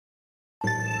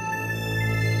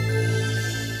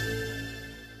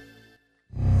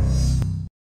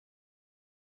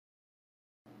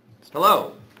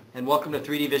Hello, and welcome to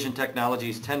 3D Vision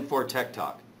Technology's 10-4 Tech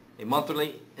Talk, a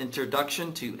monthly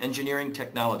introduction to engineering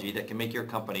technology that can make your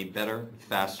company better,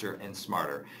 faster, and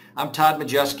smarter. I'm Todd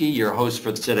Majewski, your host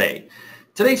for today.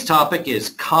 Today's topic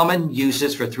is common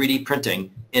uses for 3D printing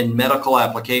in medical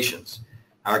applications.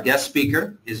 Our guest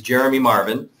speaker is Jeremy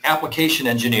Marvin, application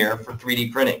engineer for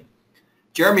 3D printing.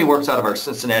 Jeremy works out of our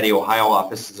Cincinnati, Ohio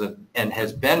office and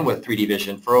has been with 3D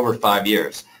Vision for over 5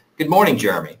 years. Good morning,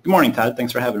 Jeremy. Good morning, Todd.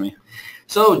 Thanks for having me.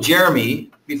 So, Jeremy,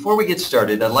 before we get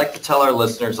started, I'd like to tell our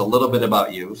listeners a little bit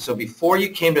about you. So before you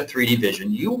came to 3D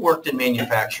Vision, you worked in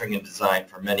manufacturing and design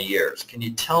for many years. Can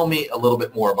you tell me a little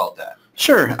bit more about that?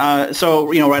 Sure.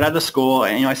 Right out of school,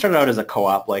 I started out as a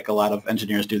co-op, like a lot of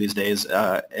engineers do these days.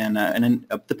 And in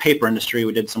the paper industry,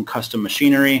 we did some custom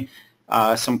machinery,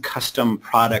 some custom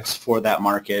products for that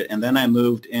market. And then I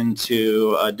moved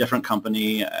into a different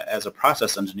company as a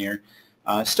process engineer.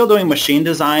 Still doing machine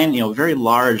design, very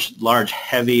large,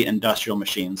 heavy industrial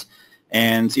machines.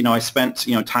 And, I spent,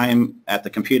 time at the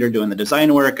computer doing the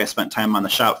design work. I spent time on the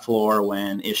shop floor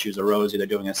when issues arose, either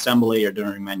doing assembly or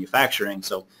doing manufacturing.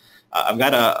 So I've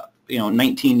got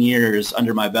 19 years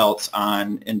under my belt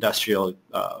on industrial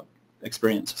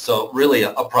experience. So really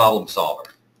a problem solver.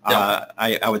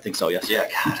 I would think so, yes. Yeah,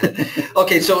 got it.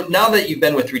 Okay, so now that you've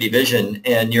been with 3D Vision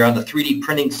and you're on the 3D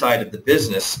printing side of the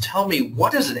business, tell me,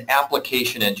 what does an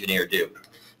application engineer do?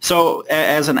 So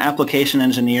as an application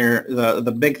engineer,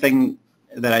 the big thing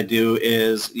that I do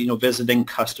is, visiting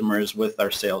customers with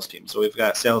our sales team. So we've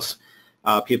got sales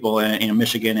people in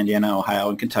Michigan, Indiana, Ohio,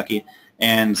 and Kentucky.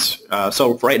 And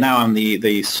so right now I'm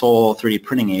the sole 3D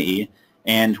printing AE,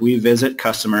 and we visit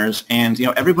customers, and,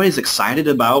 everybody's excited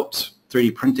about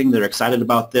 3D printing. They're excited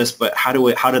about this, but how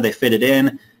do they fit it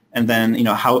in? And then,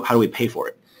 how do we pay for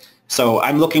it? So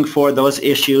I'm looking for those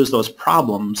issues, those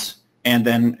problems, and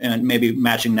then maybe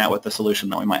matching that with the solution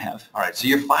that we might have. All right, so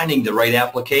you're finding the right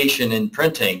application in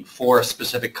printing for a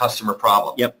specific customer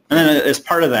problem. Yep. And then as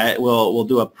part of that, we'll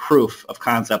do a proof of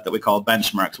concept that we call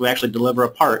benchmarks. We actually deliver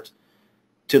a part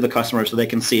to the customer so they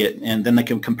can see it, and then they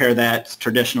can compare that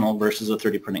traditional versus a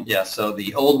 3D printing. Yeah, so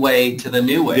the old way to the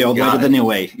new way. The old way to the new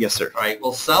way, yes, sir. All right,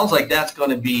 well, sounds like that's going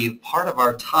to be part of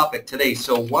our topic today.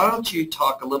 So why don't you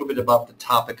talk a little bit about the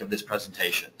topic of this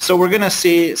presentation? So we're going to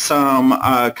see some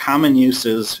common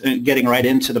uses, getting right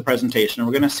into the presentation.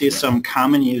 We're going to see some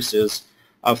common uses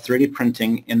of 3D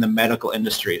printing in the medical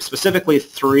industry, specifically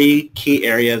 3 key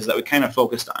areas that we kind of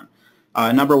focused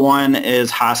on. Number one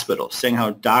is hospitals, seeing how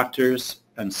doctors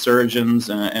and surgeons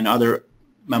and other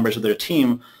members of their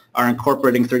team are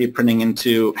incorporating 3D printing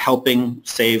into helping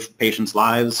save patients'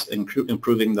 lives,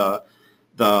 improving the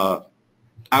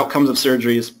outcomes of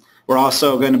surgeries. We're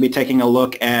also going to be taking a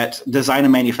look at design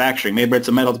and manufacturing. Maybe it's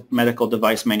a medical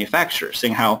device manufacturer,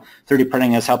 seeing how 3D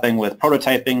printing is helping with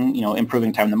prototyping,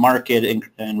 improving time to market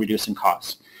and reducing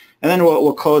costs. And then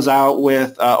we'll close out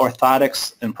with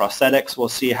orthotics and prosthetics. We'll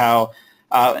see how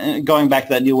going back to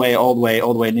that new way, old way,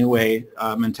 new way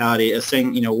mentality is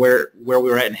seeing, where we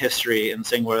were at in history and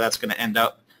seeing where that's going to end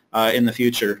up in the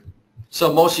future.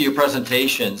 So most of your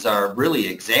presentations are really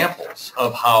examples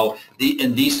of how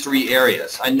in these 3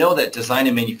 areas. I know that design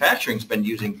and manufacturing has been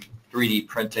using 3D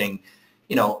printing,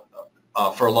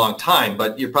 for a long time,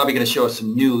 but you're probably going to show us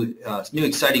some new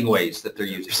exciting ways that they're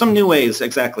using. Some new ways,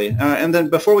 exactly. And then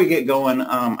before we get going,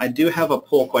 I do have a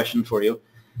poll question for you.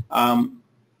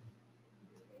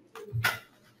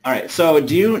 All right, so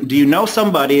do you know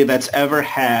somebody that's ever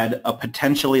had a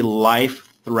potentially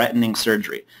life-threatening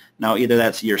surgery? Now, either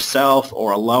that's yourself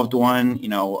or a loved one,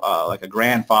 like a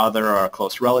grandfather or a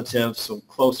close relative, so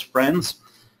close friends?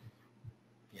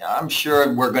 Yeah, I'm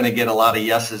sure we're going to get a lot of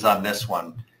yeses on this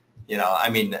one.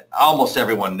 Almost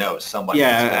everyone knows somebody.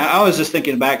 Yeah, I was just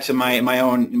thinking back to my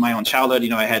own childhood.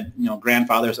 I had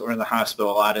grandfathers that were in the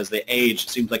hospital a lot. As they age, it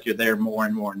seems like you're there more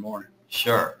and more and more.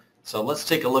 Sure. So let's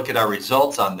take a look at our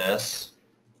results on this.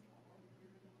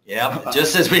 Yeah,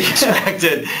 just as we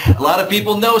expected. A lot of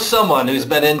people know someone who's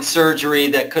been in surgery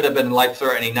that could have been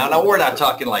life-threatening. Now we're not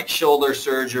talking like shoulder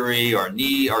surgery or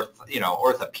knee or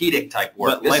orthopedic type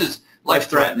work. But this is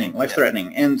life-threatening.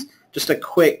 Life-threatening. And just a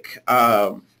quick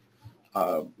number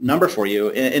for you.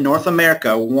 In North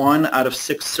America, 1 out of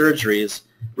 6 surgeries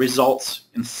results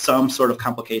in some sort of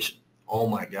complication. Oh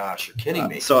my gosh, you're kidding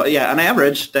me. So yeah, on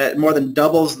average, that more than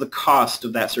doubles the cost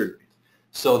of that surgery.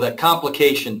 So that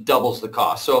complication doubles the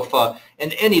cost. So if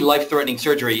and any life-threatening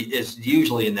surgery is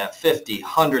usually in that 50,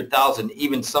 100,000,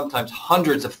 even sometimes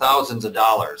hundreds of thousands of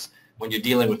dollars when you're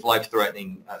dealing with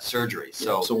life-threatening surgery.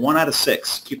 So 1 out of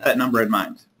 6. Keep that number in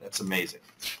mind. That's amazing.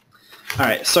 All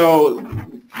right, so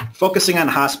focusing on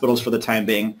hospitals for the time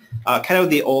being, kind of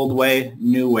the old way,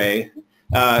 new way.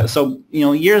 So,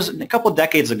 a couple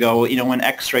decades ago, when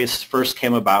X-rays first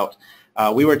came about,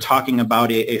 we were talking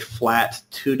about a flat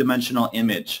two-dimensional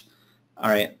image. All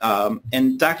right,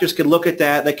 and doctors could look at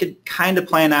that. They could kind of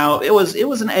plan out. It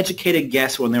was an educated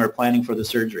guess when they were planning for the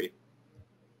surgery.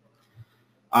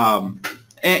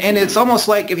 And it's almost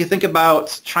like if you think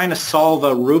about trying to solve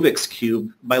a Rubik's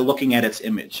Cube by looking at its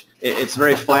image. It's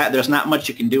very flat. There's not much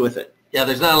you can do with it. Yeah,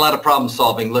 there's not a lot of problem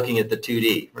solving looking at the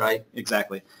 2D, right?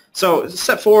 Exactly. So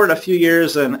step forward a few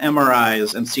years and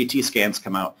MRIs and CT scans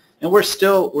come out. And we're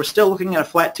still looking at a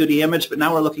flat 2D image, but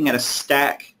now we're looking at a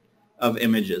stack of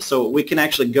images. So we can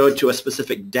actually go to a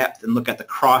specific depth and look at the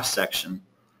cross section.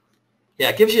 Yeah,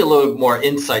 it gives you a little more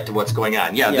insight to what's going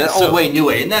on. Yeah, that's old way, new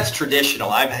way, and that's traditional.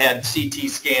 I've had CT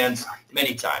scans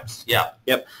many times. Yeah.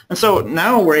 Yep. And so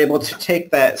now we're able to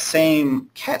take that same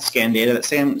CAT scan data, that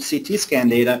same CT scan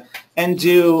data, and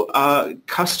do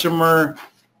customer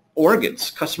organs,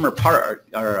 customer part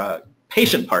or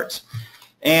patient parts.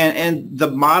 And the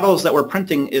models that we're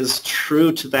printing is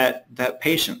true to that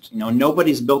patient.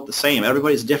 Nobody's built the same.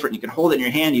 Everybody's different. You can hold it in your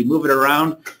hand. You move it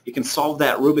around. You can solve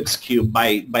that Rubik's Cube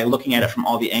by looking at it from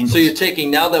all the angles. So you're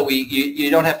taking, now that you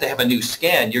don't have to have a new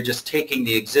scan, you're just taking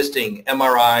the existing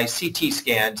MRI, CT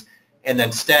scans, and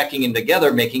then stacking them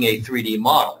together, making a 3D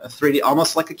model. A 3D,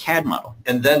 almost like a CAD model.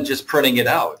 And then just printing it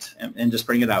out. And just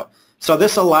printing it out. So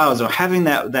this allows, having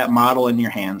that model in your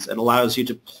hands, it allows you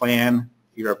to plan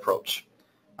your approach.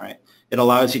 Right. It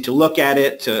allows you to look at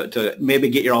it, to maybe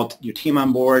get your team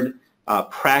on board,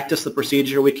 practice the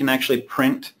procedure. We can actually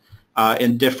print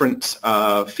in different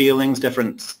feelings,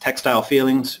 different tactile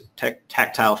feelings,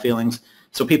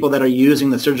 so people that are using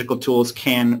the surgical tools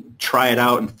can try it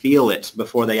out and feel it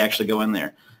before they actually go in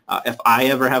there. If I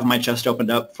ever have my chest opened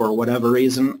up for whatever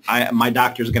reason, my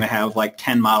doctor's going to have like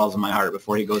 10 models of my heart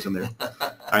before he goes in there.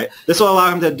 All right. This will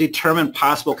allow him to determine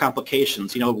possible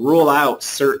complications, rule out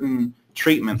certain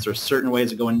treatments or certain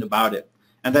ways of going about it,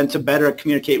 and then to better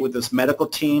communicate with this medical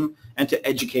team and to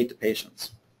educate the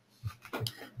patients.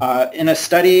 In a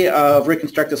study of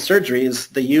reconstructive surgeries,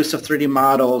 the use of 3D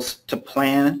models to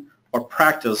plan or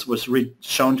practice was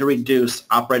shown to reduce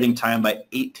operating time by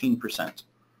 18%.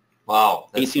 Wow.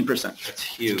 18%. That's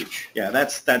huge. Yeah,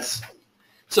 that's.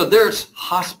 So there's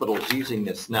hospitals using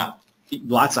this now?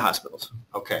 Lots of hospitals.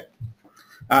 Okay.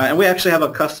 And we actually have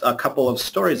a couple of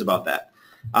stories about that.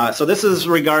 So this is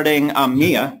regarding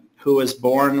Mia, who was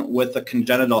born with a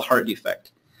congenital heart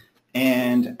defect.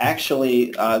 And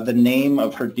actually, the name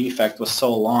of her defect was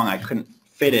so long, I couldn't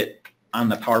fit it on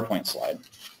the PowerPoint slide.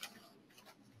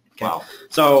 Okay. Wow.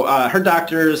 So her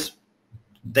doctors,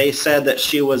 they said that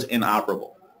she was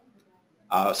inoperable.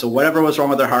 So whatever was wrong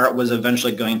with her heart was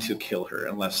eventually going to kill her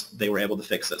unless they were able to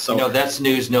fix it. So that's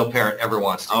news no parent ever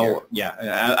wants to hear. Oh,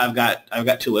 yeah. I've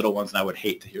got two little ones, and I would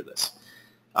hate to hear this.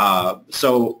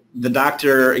 So the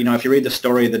doctor, if you read the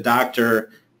story, the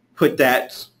doctor put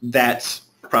that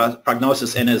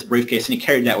prognosis in his briefcase, and he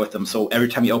carried that with him. So every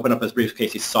time he opened up his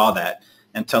briefcase, he saw that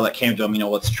until it came to him,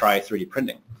 let's try 3D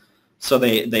printing. So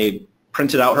they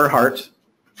printed out her heart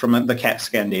from the CAT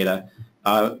scan data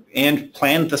and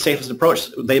planned the safest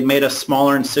approach. They made a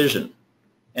smaller incision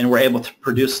and were able to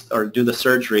produce or do the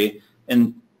surgery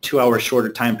in 2 hours shorter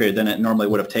time period than it normally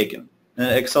would have taken. And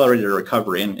it accelerated her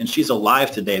recovery, and she's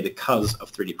alive today because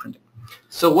of 3D printing.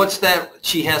 So what's that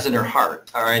she has in her heart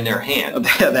or in her hand?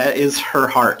 That is her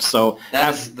heart. So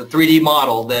that's the 3D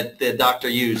model that the doctor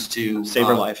used to save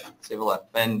her life. Save her life.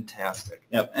 Fantastic.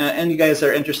 Yep. And you guys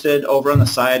are interested, over on the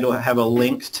side we'll have a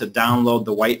link to download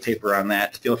the white paper on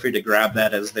that. Feel free to grab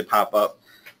that as they pop up.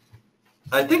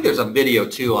 I think there's a video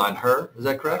too on her. Is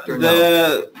that correct or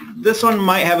no? This one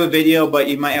might have a video, but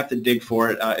you might have to dig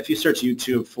for it. If you search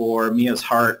YouTube for Mia's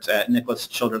heart at Nicholas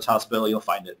Children's Hospital, you'll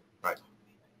find it. Right.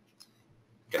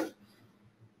 Okay.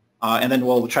 And then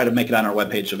we'll try to make it on our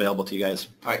webpage available to you guys.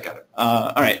 All right, got it.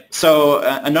 All right. So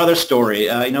another story.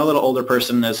 A little older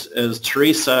person is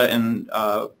Teresa, and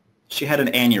she had an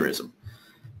aneurysm.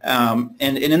 And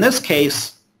in this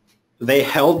case, they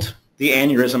held the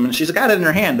aneurysm, and she's got it in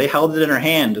her hand. They held it in her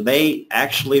hand. They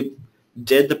actually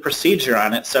did the procedure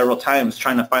on it several times,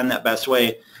 trying to find that best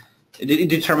way to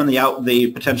determine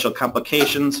the potential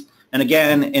complications. And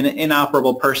again, an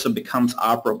inoperable person becomes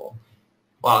operable.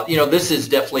 Well, this is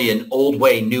definitely an old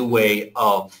way, new way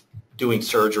of doing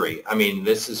surgery. I mean,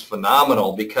 this is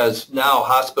phenomenal because now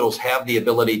hospitals have the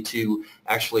ability to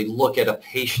actually look at a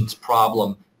patient's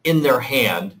problem in their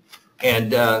hand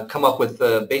and come up with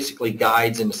basically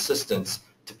guides and assistance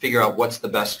to figure out what's the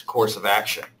best course of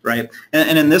action. Right.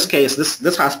 And in this case,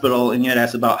 this hospital, and you had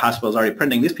asked about hospitals already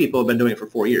printing, these people have been doing it for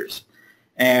 4 years.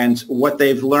 And what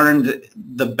they've learned,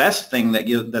 the best thing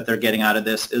that they're getting out of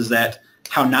this is that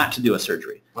how not to do a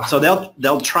surgery. Wow. So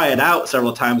they'll try it out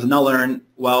several times, and they'll learn,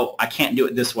 well, I can't do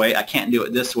it this way. I can't do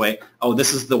it this way. Oh,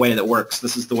 this is the way that works.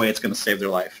 This is the way it's going to save their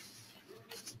life.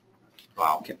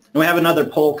 Wow. Okay. And we have another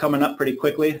poll coming up pretty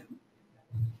quickly.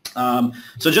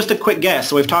 So just a quick guess.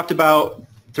 So we've talked about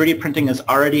 3D printing is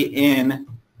already in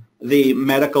the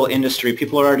medical industry.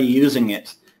 People are already using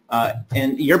it.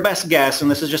 And your best guess,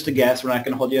 and this is just a guess, we're not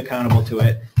going to hold you accountable to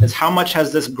it, is how much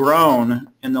has this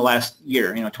grown in the last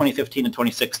year? 2015 and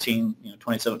 2016,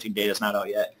 2017 data is not out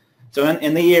yet. So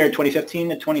in the year 2015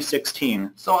 to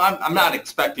 2016. So I'm not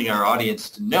expecting our audience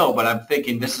to know, but I'm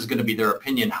thinking this is going to be their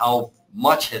opinion. How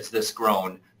much has this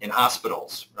grown in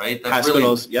hospitals, right? That's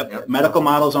hospitals, really, yep. Medical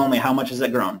models only, how much has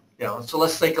it grown? So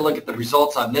let's take a look at the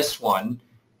results on this one.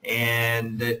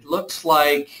 And it looks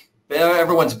like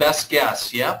everyone's best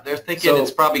guess. Yep, they're thinking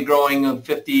it's probably growing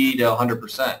 50 to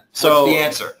 100%. So what's the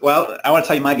answer? Well, I want to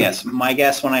tell you my guess. My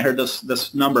guess when I heard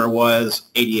this number was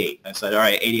 88. I said, all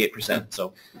right, 88%.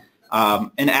 So,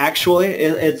 and actually,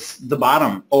 it's the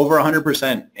bottom, over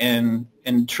 100%. And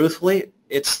truthfully,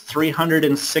 it's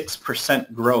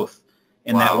 306% growth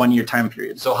in that 1 year time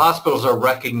period. So hospitals are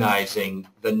recognizing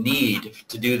the need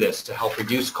to do this to help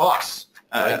reduce costs.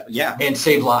 Right? Yeah. And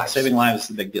save lives. Saving lives is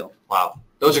the big deal. Wow.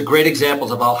 Those are great examples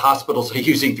of how hospitals are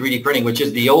using 3D printing, which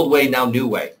is the old way, now new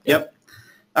way. Yep.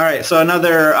 All right. So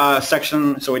another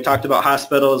section. So we talked about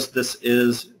hospitals. This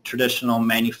is traditional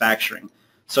manufacturing.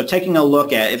 So taking a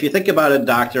look at, if you think about a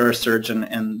doctor or a surgeon,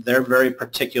 and they're very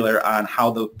particular on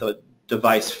how the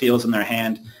device feels in their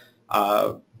hand,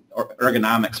 or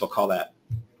ergonomics, we'll call that.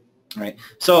 Right.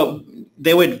 So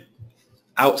they would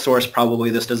outsource probably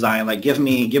this design, like give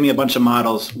me a bunch of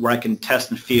models where I can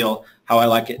test and feel how I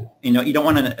like it. You don't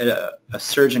want a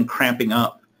surgeon cramping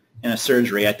up in a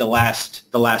surgery at the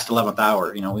last 11th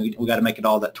hour. We got to make it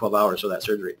all that 12 hours for that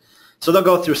surgery. So they'll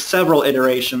go through several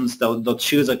iterations. They'll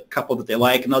choose a couple that they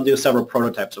like, and they'll do several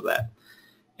prototypes of that.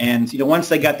 And once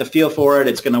they got the feel for it,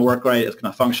 it's going to work right, it's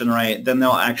going to function right, then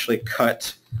they'll actually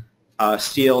cut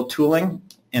steel tooling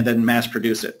and then mass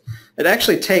produce it. It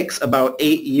actually takes about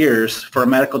 8 years for a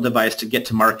medical device to get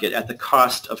to market at the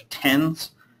cost of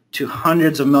tens to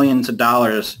hundreds of millions of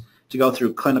dollars to go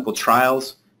through clinical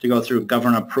trials, to go through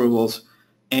government approvals.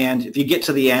 And if you get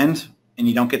to the end and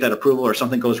you don't get that approval or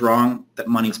something goes wrong, that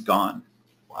money's gone.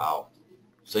 Wow.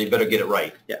 So you better get it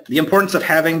right. Yeah. The importance of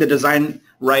having the design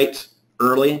right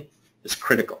early is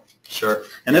critical. Sure.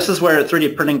 And this is where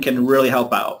 3D printing can really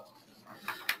help out.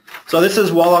 So this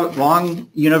is Wong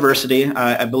University.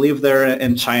 I believe they're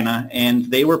in China, and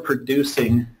they were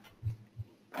producing,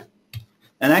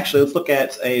 and actually let's look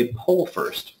at a poll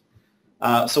first.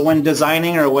 So when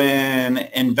designing or when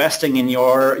investing in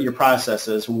your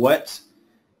processes, what's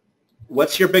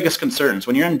your biggest concerns?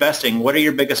 When you're investing, what are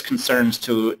your biggest concerns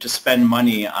to spend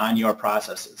money on your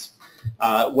processes?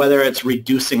 Whether it's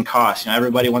reducing costs,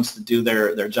 everybody wants to do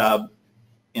their job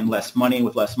in less money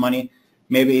with less money.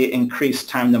 Maybe increase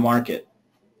time to market.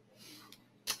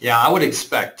 Yeah, I would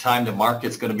expect time to market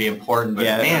is going to be important, but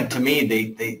man, to me,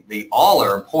 they all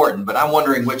are important, but I'm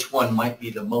wondering which one might be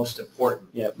the most important.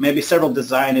 Yeah, maybe several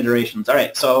design iterations. All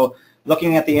right, so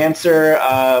looking at the answer,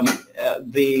 all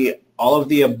of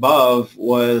the above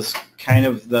was kind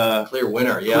of the clear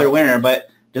winner, Clear winner, but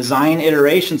design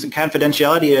iterations and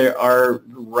confidentiality are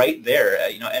right there.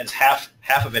 As half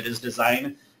of it is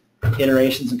design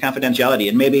iterations and confidentiality,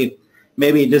 and maybe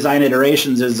design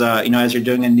iterations is, as you're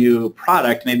doing a new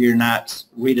product, maybe you're not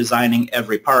redesigning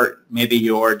every part. Maybe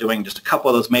you're doing just a couple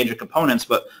of those major components,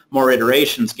 but more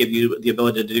iterations give you the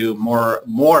ability to do more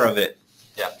of it.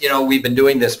 Yeah, we've been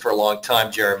doing this for a long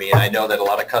time, Jeremy, and I know that a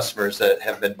lot of customers that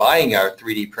have been buying our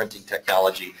 3D printing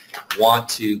technology want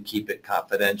to keep it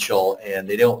confidential, and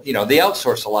they don't, they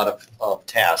outsource a lot of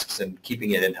tasks, and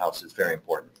keeping it in-house is very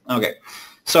important. Okay,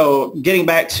 so getting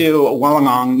back to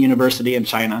Wollongong University in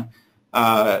China,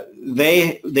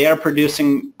 they are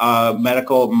producing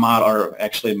medical model, or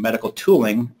actually medical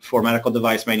tooling for medical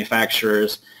device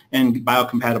manufacturers and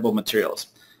biocompatible materials.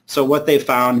 So what they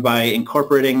found by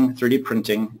incorporating 3D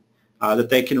printing, that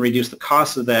they can reduce the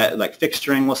cost of that, like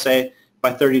fixturing, we'll say,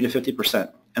 by 30 to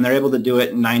 50%, and they're able to do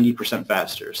it 90%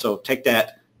 faster. So take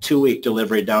that 2-week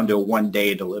delivery down to a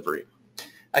 1-day delivery.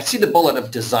 I see the bullet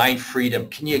of design freedom.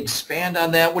 Can you expand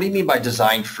on that? What do you mean by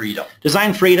design freedom?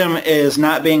 Design freedom is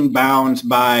not being bound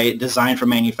by design for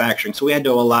manufacturing. So we had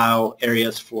to allow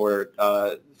areas for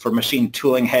machine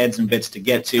tooling heads and bits to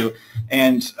get to,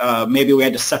 and maybe we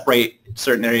had to separate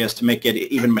certain areas to make it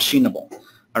even machinable.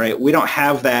 All right, we don't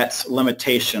have that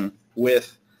limitation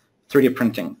with 3D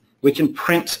printing. We can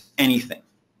print anything.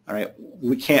 All right,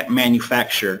 we can't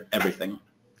manufacture everything.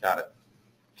 Got it.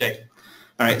 Okay.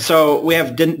 All right, so we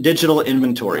have digital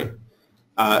inventory.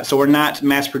 So we're not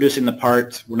mass producing the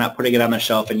part, we're not putting it on the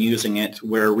shelf and using it.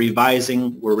 We're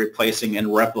revising, we're replacing, and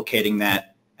replicating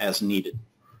that as needed.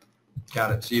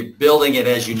 Got it. So you're building it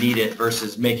as you need it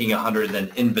versus making 100 and then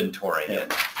inventorying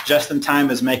it. Just in time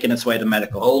is making its way to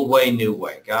medical. Old way, new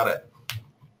way. Got it.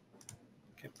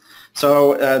 Okay.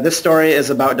 So this story is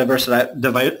about diversified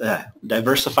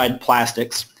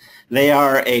plastics. They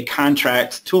are a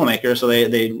contract tool maker, so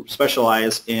they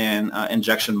specialize in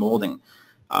injection molding.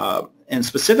 And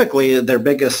specifically, their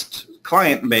biggest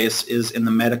client base is in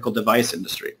the medical device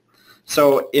industry.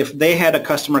 So if they had a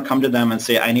customer come to them and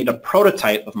say, I need a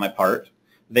prototype of my part,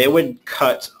 they would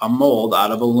cut a mold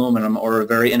out of aluminum or a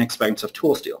very inexpensive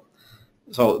tool steel.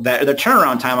 So their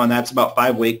turnaround time on that's about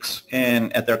 5 weeks,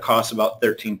 and at their cost about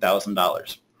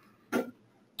 $13,000.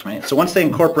 Right? So once they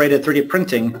incorporated 3D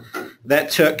printing,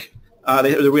 that took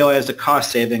they realized a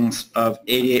cost savings of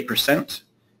 88%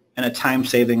 and a time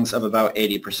savings of about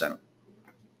 80%.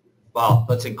 Wow,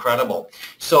 that's incredible.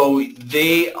 So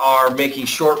they are making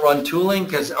short-run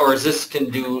tooling, or is this can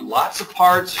do lots of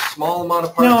parts, small amount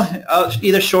of parts? No,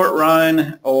 either short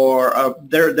run or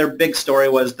their big story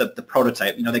was the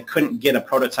prototype. They couldn't get a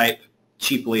prototype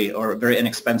cheaply or very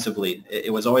inexpensively.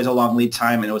 It was always a long lead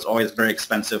time, and it was always very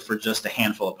expensive for just a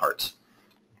handful of parts.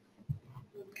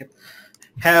 Okay.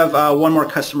 Have one more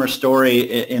customer story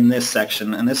in this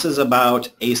section, and this is about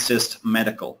Assist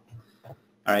Medical.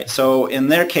 All right, so in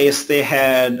their case, they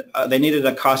needed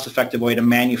a cost-effective way to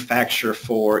manufacture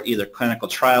for either clinical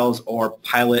trials or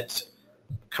pilot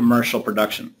commercial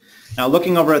production. Now,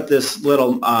 looking over at this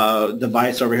little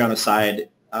device over here on the side,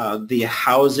 the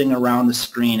housing around the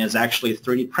screen is actually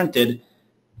 3D printed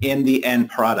in the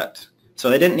end product. So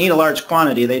they didn't need a large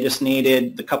quantity; they just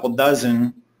needed the couple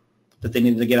dozen that they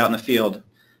needed to get out in the field.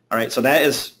 All right, so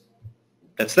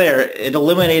that's there. It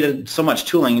eliminated so much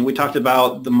tooling. And we talked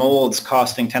about the molds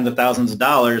costing tens of thousands of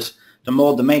dollars. The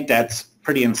mold to make that's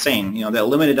pretty insane. They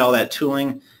eliminated all that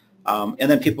tooling, and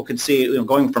then people could see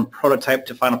going from prototype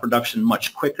to final production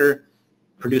much quicker,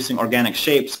 producing organic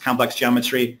shapes, complex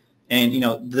geometry, and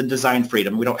the design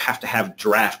freedom. We don't have to have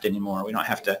draft anymore. We don't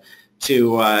have to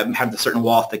have the certain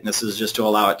wall thicknesses just to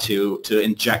allow it to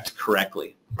inject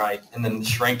correctly. Right, and then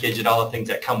shrinkage and all the things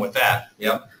that come with that.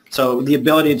 Yep. So the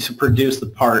ability to produce the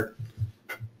part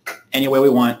any way we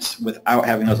want without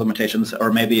having those limitations,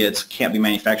 or maybe it can't be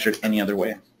manufactured any other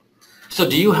way. So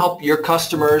do you help your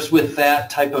customers with that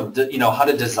type of, how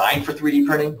to design for 3D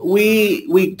printing?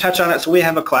 We touch on it. So we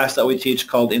have a class that we teach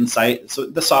called Insight, so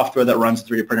the software that runs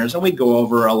 3D printers, and we go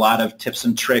over a lot of tips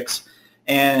and tricks.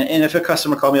 And if a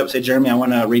customer called me up and say, Jeremy, I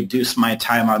want to reduce my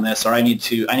time on this, or I need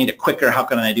it quicker, how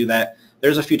can I do that?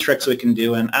 There's a few tricks we can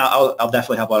do, and I'll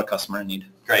definitely help out a customer in need.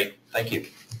 Great, thank you.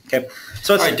 Okay.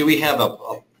 So all right, do we have a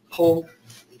poll?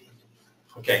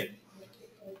 Okay.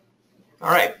 All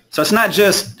right. So it's not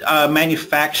just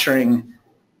manufacturing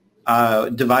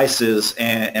devices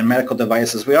and medical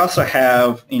devices. We also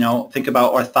have, think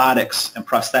about orthotics and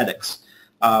prosthetics.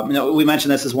 We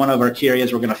mentioned this is one of our key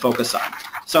areas we're going to focus on.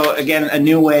 So again, a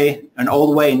new way, an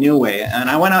old way, new way. And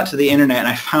I went out to the internet and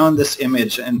I found this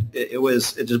image, and it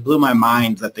just blew my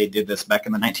mind that they did this back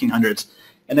in the 1900s.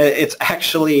 And it's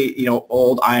actually,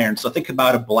 old iron. So think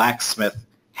about a blacksmith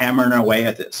hammering away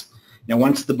at this.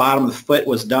 Once the bottom of the foot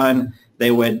was done,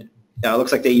 they would, it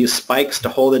looks like they used spikes to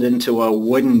hold it into a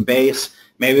wooden base.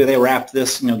 Maybe they wrapped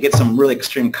this, get some really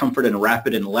extreme comfort and wrap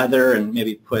it in leather and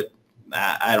maybe put,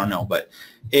 I don't know, but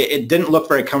it didn't look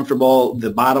very comfortable.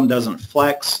 The bottom doesn't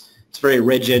flex. It's very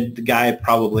rigid. The guy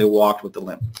probably walked with the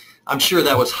limp. I'm sure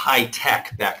that was high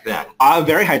tech back then.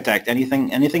 Very high tech.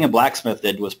 Anything a blacksmith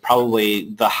did was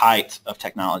probably the height of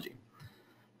technology.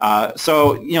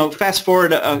 So fast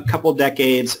forward a couple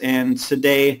decades, and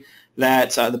today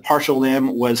that the partial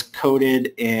limb was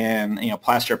coated in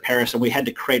plaster of Paris, and we had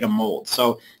to create a mold.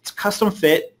 So it's custom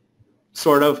fit,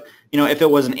 sort of. If it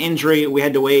was an injury, we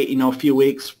had to wait a few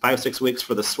weeks, 5-6 weeks,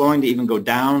 for the swelling to even go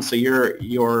down. So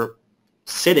you're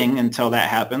sitting until that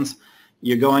happens.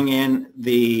 You're going in.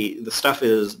 The stuff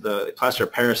is the plaster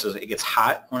of Paris. It gets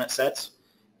hot when it sets.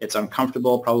 It's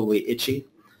uncomfortable, probably itchy.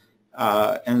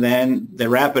 and then they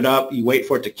wrap it up, you wait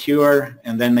for it to cure,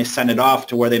 and then they send it off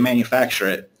to where they manufacture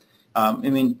it. I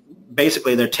mean,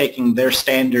 basically they're taking their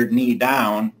standard knee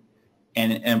down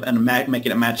and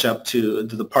making it match up to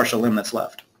the partial limb that's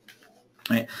left.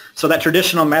 Right? So that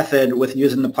traditional method with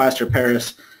using the plaster of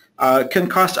Paris can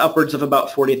cost upwards of about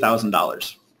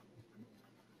 $40,000.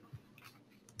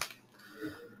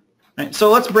 Right?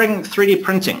 So let's bring 3D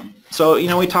printing. So,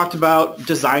 we talked about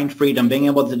design freedom, being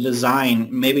able to design,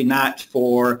 maybe not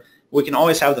for, we can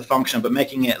always have the function, but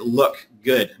making it look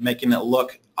good, making it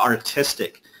look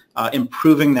artistic,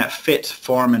 improving that fit,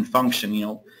 form, and function.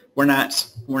 We're not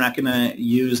going to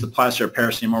use the plaster of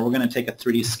Paris anymore. We're going to take a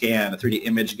 3D scan, a 3D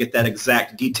image, get that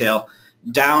exact detail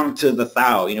down to the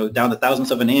thou, down to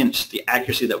thousandths of an inch, the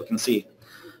accuracy that we can see.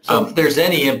 So if there's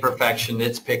any imperfection,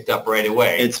 it's picked up right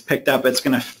away. It's picked up. It's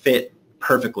going to fit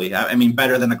perfectly. I mean,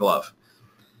 better than a glove.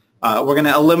 We're going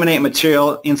to eliminate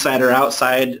material inside or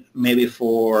outside, maybe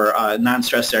for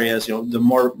non-stress areas. The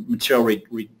more material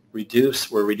we reduce,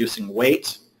 we're reducing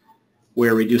weight,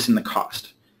 we're reducing the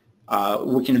cost.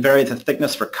 We can vary the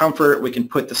thickness for comfort. We can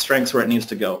put the strengths where it needs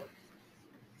to go.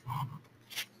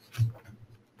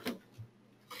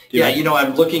 Yeah,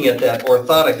 I'm looking at that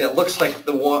orthotic. That looks like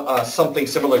the one, something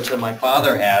similar to my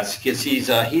father has, because he's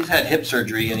had hip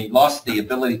surgery and he lost the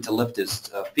ability to lift his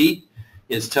feet,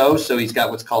 his toes, so he's got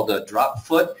what's called a drop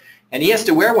foot, and he has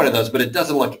to wear one of those, but it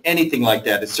doesn't look anything like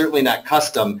that. It's certainly not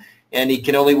custom, and he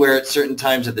can only wear it certain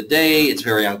times of the day. It's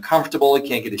very uncomfortable. He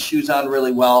can't get his shoes on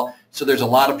really well. So there's a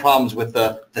lot of problems with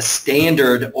the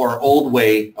standard or old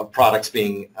way of products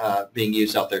being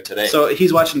used out there today. So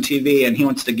he's watching TV and he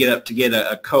wants to get up to get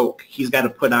a Coke. He's got to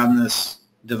put on this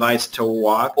device to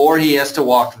walk. Or he has to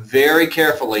walk very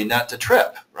carefully not to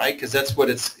trip, right? Because that's what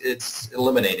it's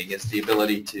eliminating, is the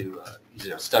ability to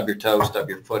stub your toe, stub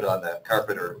your foot on the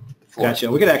carpet or the floor. Gotcha.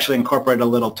 We could actually incorporate a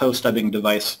little toe stubbing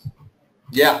device.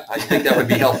 Yeah, I think that would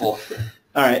be helpful.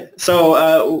 All right,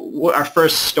 so our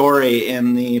first story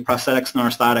in the prosthetics and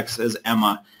orthotics is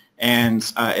Emma, and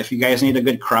if you guys need a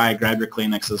good cry, grab your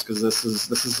Kleenexes, because this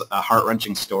is a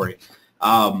heart-wrenching story.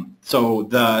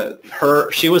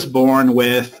 She was born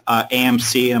with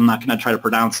AMC. I'm not going to try to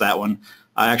pronounce that one.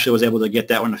 I actually was able to get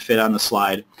that one to fit on the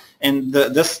slide, and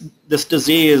this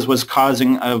disease was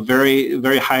causing a very,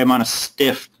 very high amount of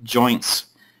stiff joints,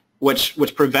 which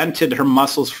prevented her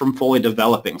muscles from fully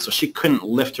developing. So she couldn't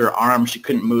lift her arms, she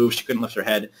couldn't move, she couldn't lift her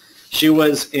head. She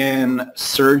was in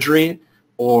surgery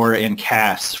or in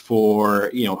casts for,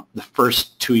 the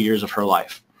first 2 years of her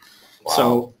life. Wow.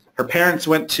 So her parents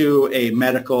went to a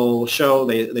medical show.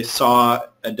 They saw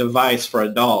a device for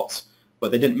adults,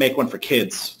 but they didn't make one for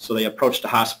kids. So they approached the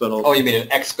hospital. Oh, you mean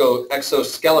an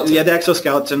exoskeleton? Yeah, the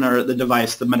exoskeleton, or the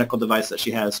device, the medical device that she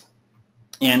has.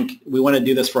 And we want to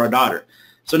do this for our daughter.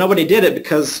 So nobody did it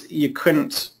because you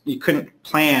couldn't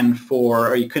plan for,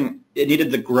 or it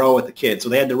needed to grow with the kid. So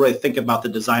they had to really think about the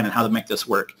design and how to make this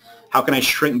work. How can I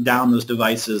shrink down those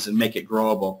devices and make it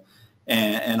growable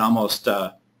and almost,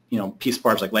 piece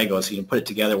parts like Legos, so you can put it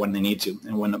together when they need to.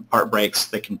 And when the part breaks,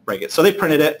 they can break it. So they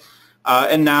printed it.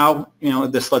 And now,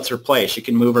 this lets her play. She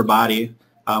can move her body.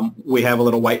 We have a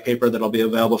little white paper that'll be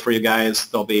available for you guys.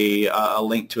 There'll be a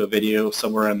link to a video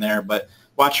somewhere in there, but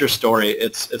watch your story.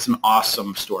 It's an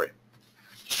awesome story.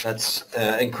 That's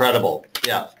incredible.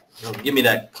 Yeah. Give me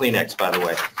that Kleenex, by the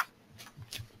way.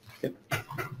 Okay.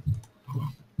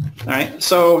 All right.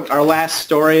 So our last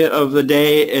story of the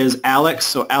day is Alex.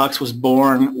 So Alex was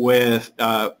born with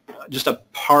just a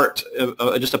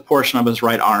portion of his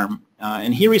right arm,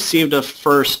 and he received a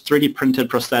first 3D printed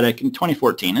prosthetic in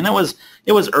 2014, and it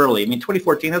was early. I mean,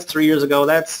 2014. That's 3 years ago.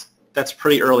 That's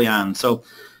pretty early on. So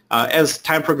as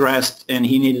time progressed and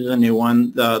he needed a new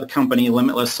one, the company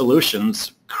Limitless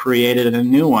Solutions created a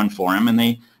new one for him. And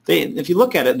they if you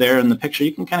look at it there in the picture,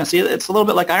 you can kind of see it's a little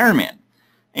bit like Iron Man.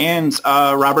 And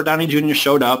Robert Downey Jr.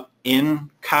 showed up in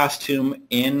costume,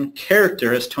 in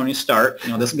character as Tony Stark,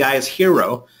 this guy's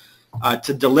hero,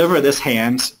 to deliver this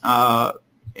hand,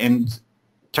 and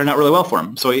turned out really well for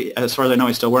him. So as far as I know,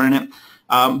 he's still wearing it.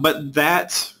 But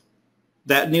that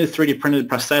new 3D printed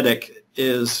prosthetic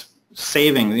is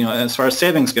saving, as far as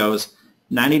savings goes,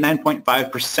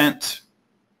 99.5%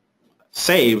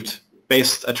 saved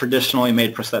based a traditionally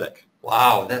made prosthetic.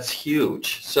 Wow, that's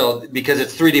huge. So because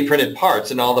it's 3D printed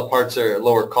parts and all the parts are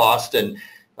lower cost and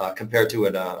compared to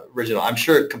an original, I'm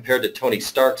sure compared to Tony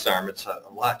Stark's arm, it's a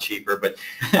lot cheaper, but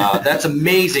that's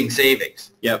amazing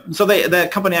savings. Yep. So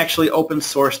that company actually open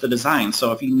sourced the design.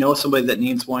 So if you know somebody that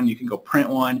needs one, you can go print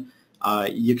one.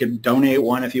 You can donate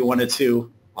one if you wanted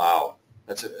to. Wow.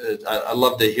 I'd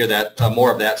love to hear that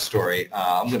more of that story.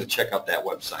 I'm going to check out that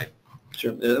website.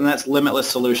 Sure, and that's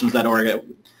limitlesssolutions.org.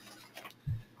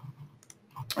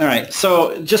 All right,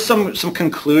 so just some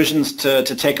conclusions to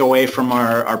take away from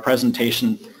our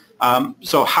presentation.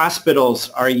 So hospitals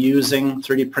are using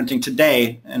 3D printing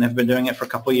today and have been doing it for a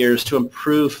couple of years to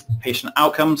improve patient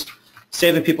outcomes,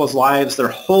 saving people's lives. They're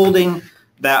holding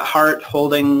that heart,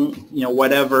 holding,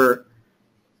 whatever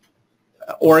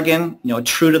organ,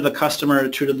 true to the customer,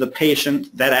 true to the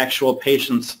patient, that actual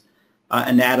patient's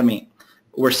anatomy.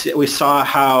 We saw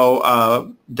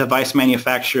how device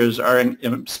manufacturers are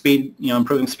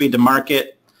improving speed to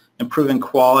market, improving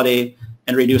quality,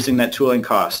 and reducing that tooling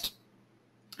cost.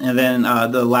 And then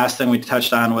the last thing we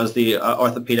touched on was the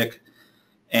orthopedic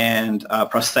and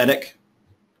orthotics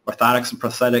and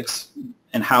prosthetics,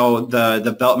 and how the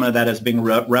development of that is being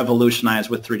revolutionized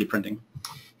with 3D printing.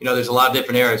 There's a lot of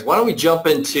different areas. Why don't we jump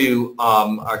into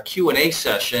our Q&A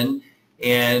session,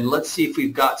 and let's see if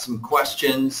we've got some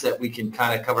questions that we can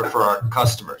kind of cover for our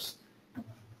customers.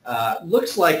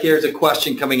 Looks like there's a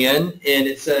question coming in, and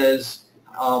it says,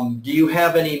 do you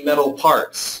have any metal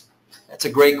parts? That's a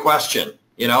great question.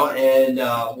 And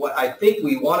what I think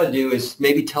we want to do is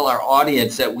maybe tell our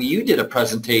audience that you did a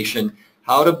presentation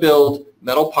how to build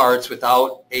metal parts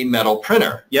without a metal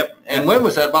printer. Yep. And when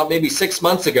was that? About maybe 6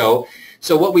 months ago.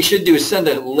 So what we should do is send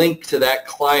a link to that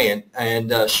client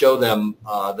and show them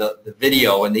the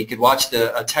video, and they could watch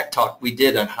a tech talk we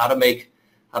did on how to make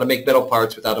metal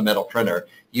parts without a metal printer,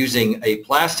 using a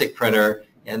plastic printer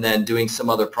and then doing some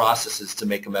other processes to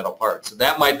make a metal part. So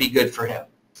that might be good for him.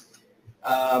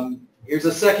 Here's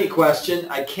a second question.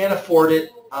 I can't afford a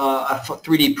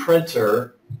 3D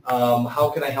printer.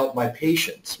 How can I help my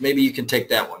patients? Maybe you can take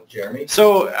that one, Jeremy.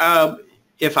 So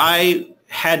if I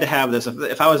had to have this,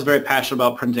 if I was very passionate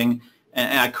about printing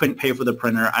and I couldn't pay for the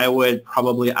printer, I would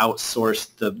probably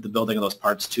outsource the building of those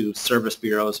parts to service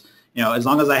bureaus. As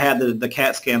long as I had the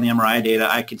CAT scan, the MRI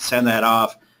data, I could send that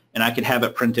off and I could have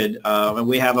it printed. And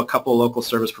we have a couple local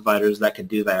service providers that could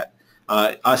do that.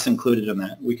 Us included in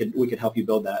that. We could help you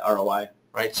build that ROI.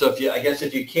 Right. So I guess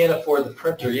if you can't afford the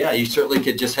printer, yeah, you certainly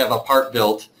could just have a part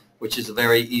built, which is a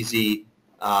very easy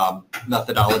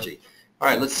methodology. All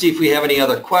right. Let's see if we have any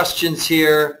other questions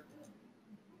here.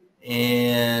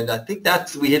 And I think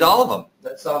we hit all of them.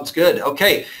 That sounds good.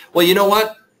 Okay. Well, you know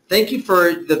what? Thank you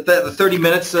for the 30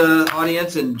 minutes,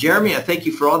 audience. And Jeremy, I thank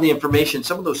you for all the information.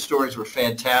 Some of those stories were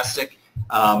fantastic.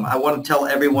 I want to tell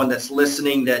everyone that's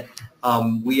listening that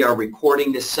we are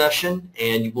recording this session,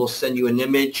 and we'll send you an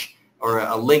image or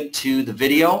a link to the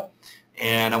video.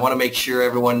 And I want to make sure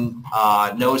everyone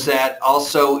knows that.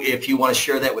 Also, if you want to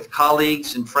share that with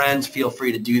colleagues and friends, feel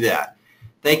free to do that.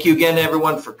 Thank you again,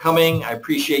 everyone, for coming. I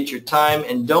appreciate your time.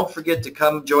 And don't forget to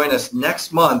come join us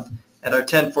next month at our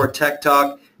 10-4 Tech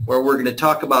Talk, where we're going to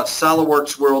talk about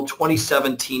SolidWorks World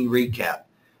 2017 recap.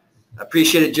 I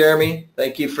appreciate it, Jeremy.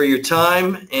 Thank you for your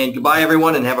time. And goodbye,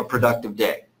 everyone, and have a productive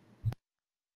day.